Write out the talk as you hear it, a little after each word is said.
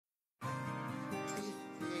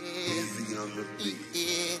on the beat.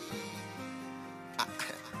 Yeah.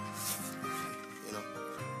 You know,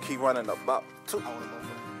 Keep running about two. I want a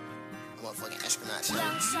motherfucking astronaut shit.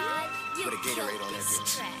 Put a Gatorade on that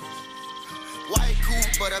bitch. White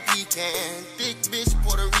coupe, but a pecan. Thick bitch,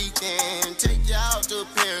 Puerto Rican. Take you out to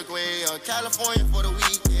Paraguay or California for the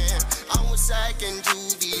weekend. I'm with Sack and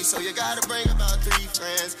Juvie, so you gotta bring about 3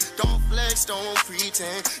 friends. Don't flex, don't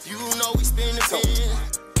pretend. You know we spin the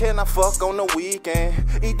pin. Can I fuck on the weekend?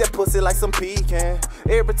 Eat that pussy like some pecan.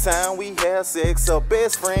 Every time we have sex, a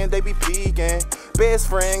best friend, they be peeking. Best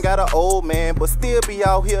friend got an old man, but still be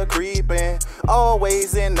out here creeping.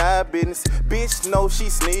 Always in our business, bitch know she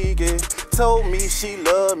sneaky. Told me she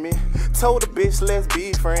love me, told the bitch let's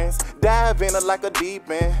be friends. Dive in her like a deep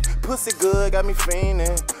end. Pussy good, got me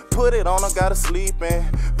fiending. Put it on her, got her sleeping.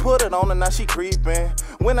 Put it on her, now she creeping.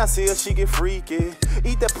 When I see her, she get freaky.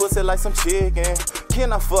 Eat that pussy like some chicken.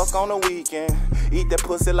 Can I fuck on the weekend? Eat that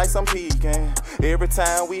pussy like some pecan. Every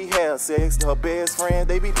time we have sex, her best friend,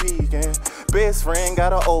 they be peeking. Best friend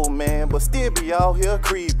got an old man, but still be out here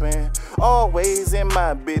creeping. Always in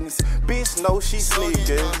my business, bitch know she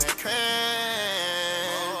sneaking.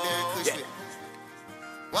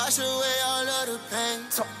 Wash away all of the pain.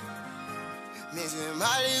 Missing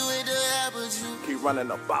Molly with the apple juice. Keep running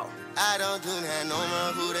about. I don't do that no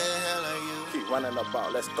more. Who the hell are you? Keep running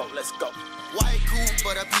about. Let's go, let's go. White coupe,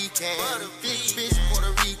 but a pecan. Thick bitch, Puerto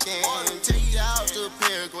Rican. Take you out to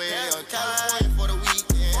Paraguay or California for the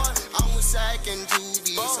weekend. I'm with Sack and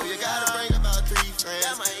Juvie, so you gotta bring about 3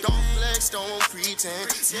 friends. Don't flex, don't pretend.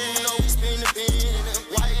 You know we spin the pin.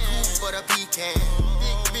 White coupe, but a pecan.